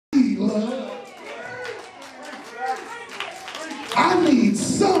need love. I need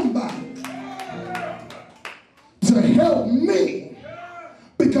somebody to help me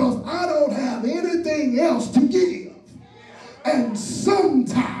because I don't have anything else to give. And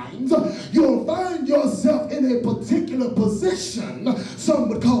sometimes you'll find yourself in a particular position. Some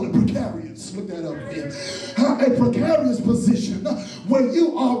would call it precarious. Look that up here. A precarious position where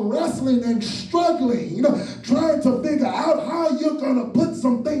you are wrestling and struggling, trying to figure out how you're going to put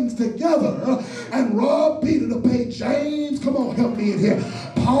some things together and rob Peter to pay James. Come on, help me in here.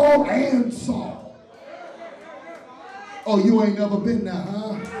 Paul and Saul. Oh, you ain't never been there,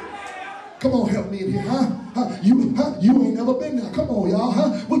 huh? Come on, help me in here, huh? You ain't never been there. Come on, y'all,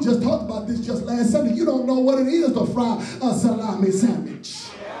 huh? We just talked about this just last Sunday. You don't know what it is to fry a salami sandwich.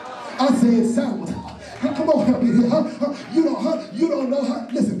 I said sandwich. Come on, help me in here, huh? You don't know how.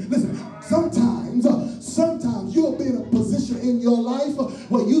 Listen. Sometimes you'll be in a position in your life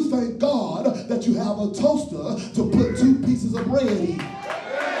where you thank God that you have a toaster to put 2 pieces of bread in.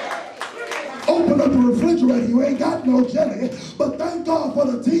 Open up the refrigerator, you ain't got no jelly, but thank God for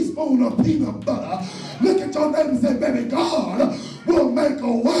the teaspoon of peanut butter. Look at your neighbor and say, baby, God will make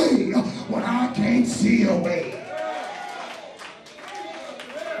a way when I can't see a way.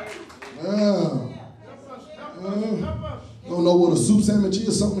 Don't know what a soup sandwich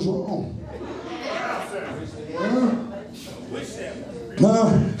is, something's wrong.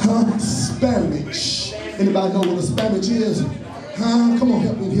 Spamage. Anybody know what a spamage is? Come on,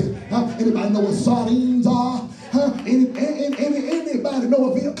 help me here. Anybody know what sardines are? Anybody know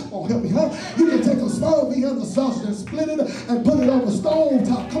what Vienna? Come on, help me, You can take a small Vienna sausage and split it and put it on the stove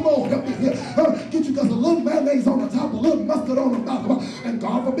top. Come on, help me here. Get you just a little mayonnaise on the top, a little mustard on the bottom. And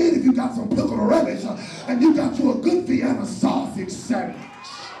God forbid if you got some pickled relish and you got you a good Vienna sausage sandwich.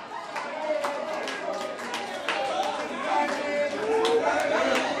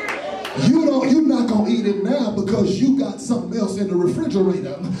 You're not going to eat it now because you got something else in the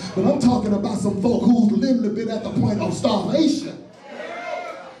refrigerator. But I'm talking about some folk who's literally been at the point of starvation.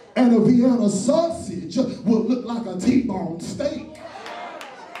 And a Vienna sausage will look like a T-bone steak.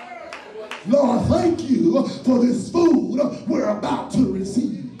 Lord, thank you for this food we're about to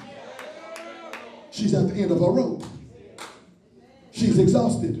receive. She's at the end of her rope. She's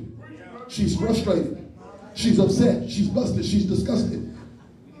exhausted. She's frustrated. She's upset. She's busted. She's disgusted.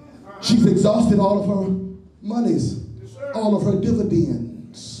 She's exhausted all of her monies, all of her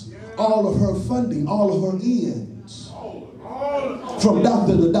dividends, all of her funding, all of her ends. From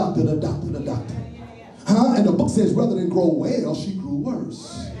doctor to doctor to doctor to doctor. And the book says rather than grow well, she grew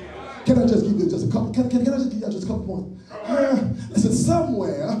worse. Can I just give you just a couple, can I just give you just a couple points? Listen,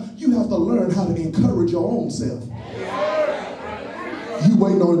 somewhere you have to learn how to encourage your own self. You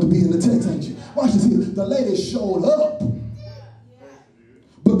waiting on it to be in the text, ain't you? Watch this here. The lady showed up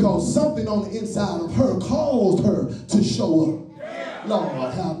because something on the inside of her caused her to show up.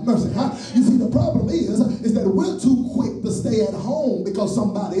 Lord have mercy. You see, the problem is that we're too quick to stay at home because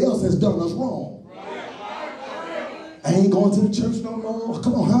somebody else has done us wrong. I ain't going to the church no more.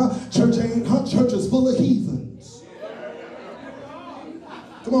 Come on, church is full of heathens.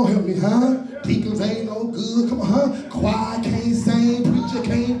 Come on, help me, Deacons ain't no good. Come on, choir can't sing, preacher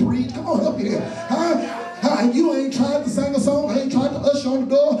can't preach. Come on, help me here, And you ain't tried to sing a song, ain't tried to usher on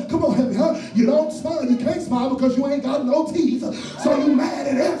the door. Come on, help me, You don't smile, you can't smile because you ain't got no teeth. So you mad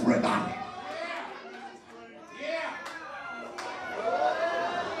at everybody.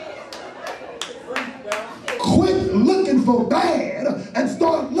 Quit looking for bad and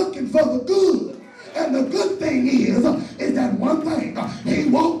start looking for the good. And the good thing is that one thing, he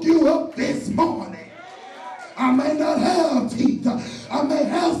woke you up this morning. I may not have teeth, I may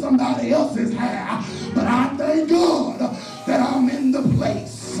have somebody else's hair, but I thank God that I'm in the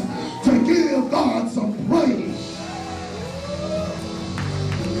place to give God some praise.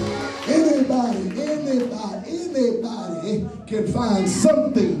 Anybody can find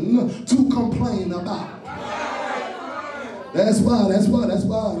something to complain about. That's why, I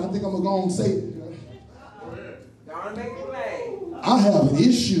think I'm going to go and say it. I have an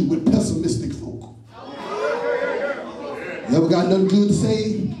issue with pessimistic folk. You ever got nothing good to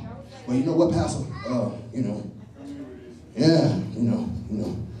say? Well, you know what, Pastor?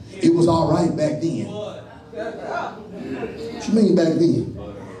 It was all right back then. What you mean back then?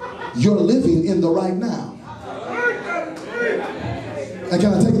 You're living in the right now. And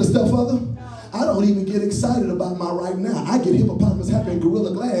can I take it a step further? I don't even get excited about my right now. I get hippopotamus happy and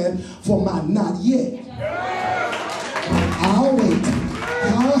gorilla glad for my not yet. I'll wait.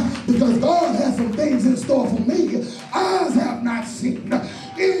 Because God has some things in store for me. Eyes have not seen,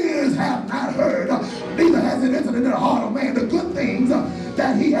 ears have not heard, neither has it entered into the heart of man the good things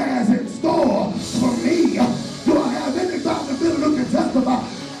that he has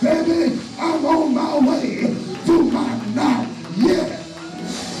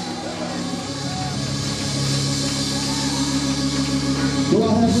Do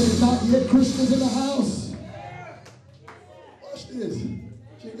I have any not yet Christians in the house? Watch this.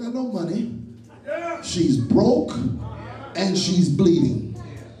 She ain't got no money. She's broke and she's bleeding.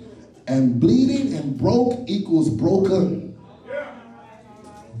 And bleeding and broke equals broken.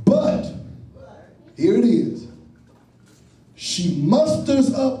 But here it is. She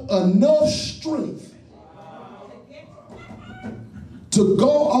musters up enough strength to go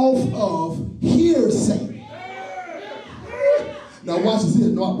off of hearsay. Now watch this here.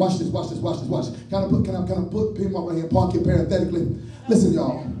 No, watch this. Can I put people right here, park it parenthetically? Listen,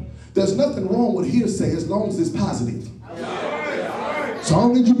 y'all. There's nothing wrong with hearsay as long as it's positive. So I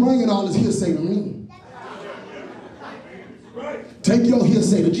don't need you bringing all this hearsay to me. Take your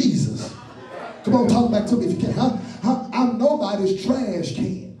hearsay to Jesus. Come on, talk back to me if you can. I'm nobody's trash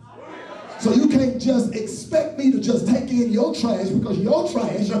can. So you can't just expect me to just take in your trash because your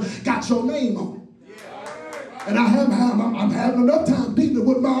trash got your name on it. And I'm having enough time dealing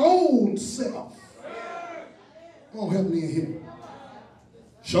with my own self. Come on, help me in here.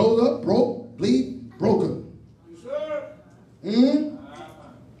 Shows up, broke, bleed, broken.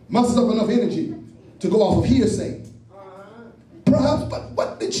 Musters up enough energy to go off of hearsay. Perhaps, but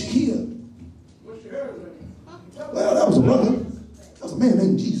what did she hear? Well, that was a brother. That was a man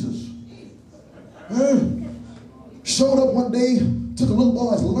named Jesus. Showed up one day, took a little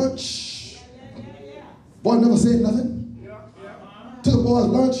boy's lunch. Boy never said nothing. Took a boy's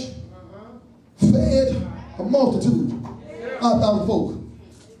lunch, fed a multitude, 5,000 folk.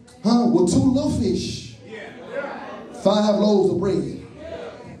 With 2 little fish, 5 loaves of bread.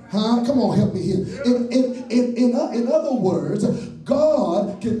 Come on, help me here. In other words,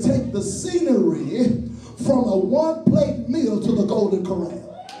 God can take the scenery from a 1-plate meal to the Golden Corral.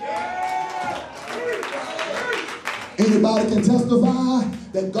 Anybody can testify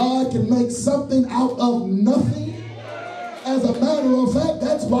that God can make something out of nothing? As a matter of fact,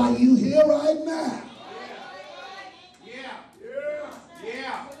 that's why you here right now.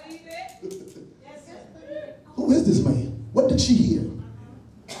 Who is this man? What did she hear?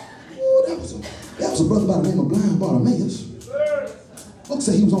 Oh, that was a brother by the name of Blind Bartimaeus. Folks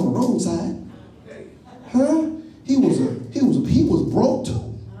say he was on the roadside. He was broke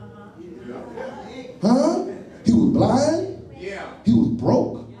too. He was blind. He was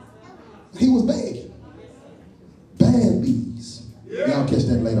broke. He was begging. Bad bees. Y'all catch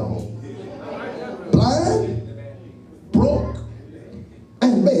that later on. Blind, broke,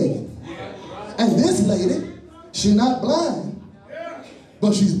 and begging. And this lady, she's not blind,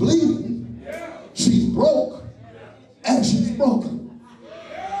 but she's bleeding. She's broke, and she's broken.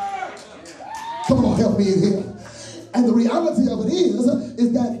 Come on, help me in here. And the reality of it is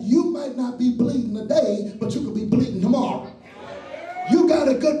that you might not be bleeding today, but you could be bleeding tomorrow. You got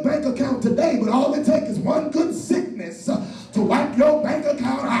a good bank account today, but all it takes is one good sickness to wipe your bank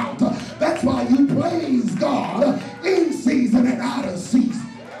account out. That's why you praise God in season and out of season.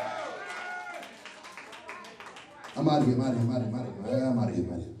 I'm out of here. I'm going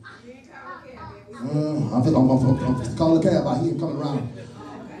to call a cab out here and come around.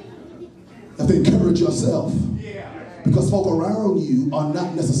 You have to encourage yourself. Because folk around you are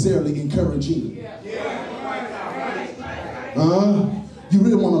not necessarily encouraging. You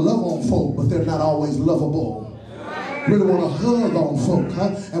really want to love on folk, but they're not always lovable. You really want to hug on folk,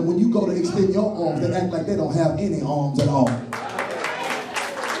 and when you go to extend your arms, they act like they don't have any arms at all.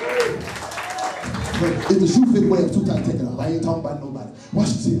 If the shoe fit well, it's too tight, take it off. I ain't talking about nobody. Watch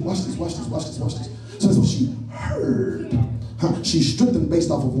this here. Watch this. So that's what she heard. She's strengthened based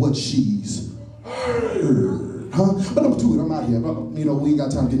off of what she's heard. But number 2, I'm out here. You know, we ain't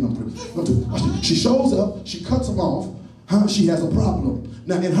got time to get number 3. Number 2. She shows up. She cuts him off. She has a problem.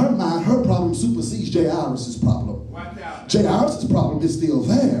 Now, in her mind, her problem supersedes Jay Iris's problem. Jay Iris's problem is still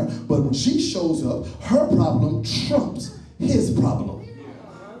there, but when she shows up, her problem trumps his problem.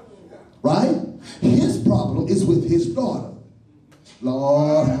 Right? His problem is with his daughter.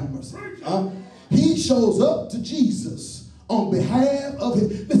 Lord have mercy. He shows up to Jesus on behalf of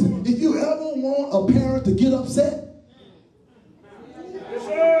his. Listen, if you ever want a parent to get upset,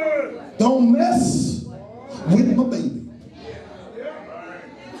 don't mess with my baby.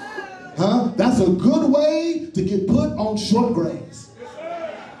 That's a good way to get put on short grass.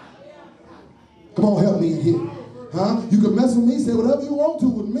 Come on, help me in here. You can mess with me, say whatever you want to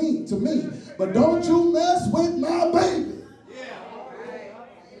with me, but don't you mess with my baby.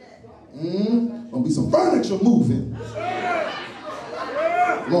 Gonna be some furniture moving.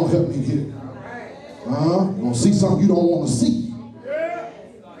 Come on, help me in here. You're gonna see something you don't want to see.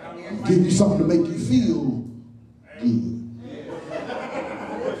 Give you something to make you feel good.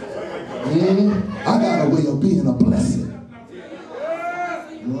 I got a way of being a blessing.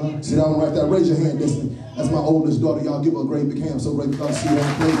 Sit down right there. Raise your hand, Destiny. That's my oldest daughter. Y'all give her a great big hand. I'm so grateful to see her.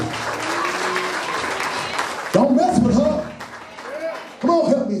 Don't mess with her. Come on,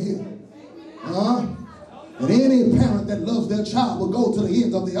 help me here. And any parent that loves their child will go to the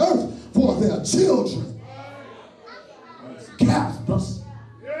ends of the earth for their children. Captors.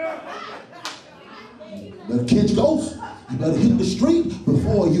 Better catch ghosts. You better hit the street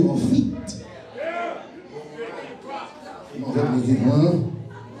before your feet. Come on, help me here.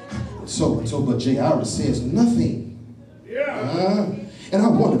 So, but Jairus says nothing. And I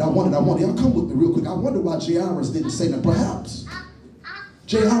wondered, y'all come with me real quick. I wonder why Jairus didn't say nothing. Perhaps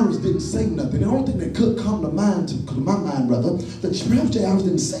Jairus didn't say nothing. The only thing that could come to my mind, brother, that perhaps Jairus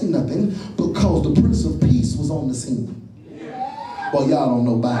didn't say nothing because the Prince of Peace was on the scene. Well, y'all don't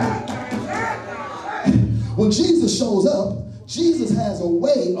know about it. When Jesus shows up, Jesus has a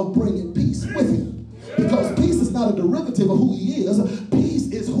way of bringing peace with him. Because peace is not a derivative of who he is.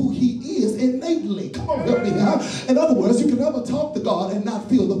 Peace is who he is innately. Come on, help me now. In other words, you can never talk to God and not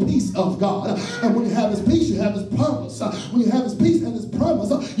feel the peace of God. And when you have his peace, you have his promise. When you have his peace and his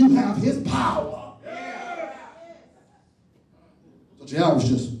promise, you have his power. So Jairus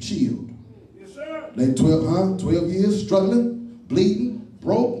just chilled. Yes, sir. They 12 years struggling, bleeding,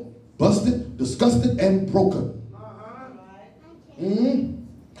 broke, busted, disgusted, and broken.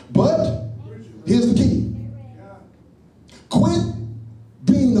 But here's the key. Quit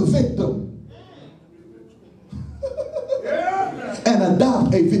being the victim and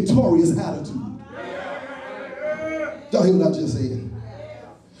adopt a victorious attitude. Y'all hear what I just said?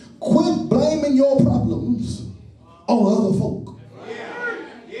 Quit blaming your problems on other folk.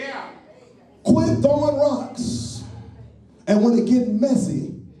 Quit throwing rocks. And when it gets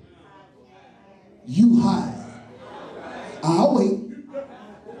messy, you hide. I'll wait.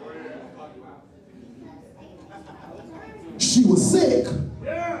 She was sick,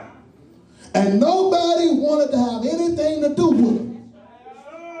 and nobody wanted to have anything to do with her.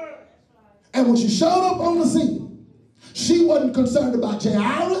 And when she showed up on the scene, she wasn't concerned about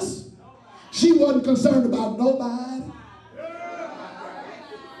Jairus. She wasn't concerned about nobody.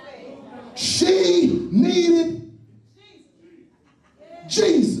 She needed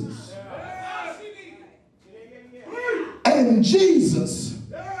Jesus. And Jesus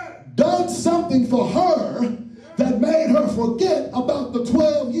done something for her that made her forget about the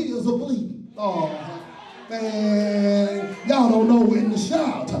 12 years of bleeding. Oh, man, y'all don't know when to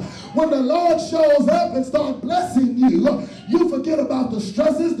shout. When the Lord shows up and starts blessing you, you forget about the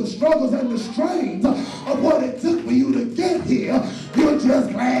stresses, the struggles, and the strains of what it took for you to get here. You're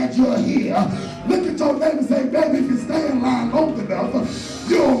just glad you're here. Look at your neighbor and say, baby, if you stay in line long enough,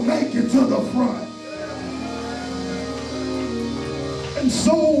 you'll make it to the front. And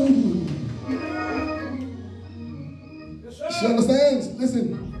so, she understands,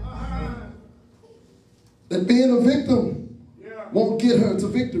 listen, that being a victim won't get her to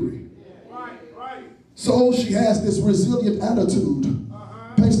victory. So she has this resilient attitude.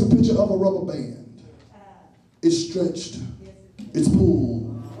 Paints the picture of a rubber band. It's stretched. It's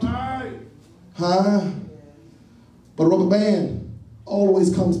pulled. But a rubber band always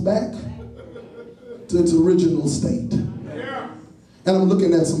comes back to its original state. And I'm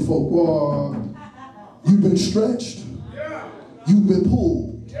looking at some folk. Well, you've been stretched. You've been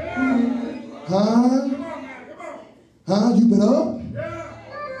pulled.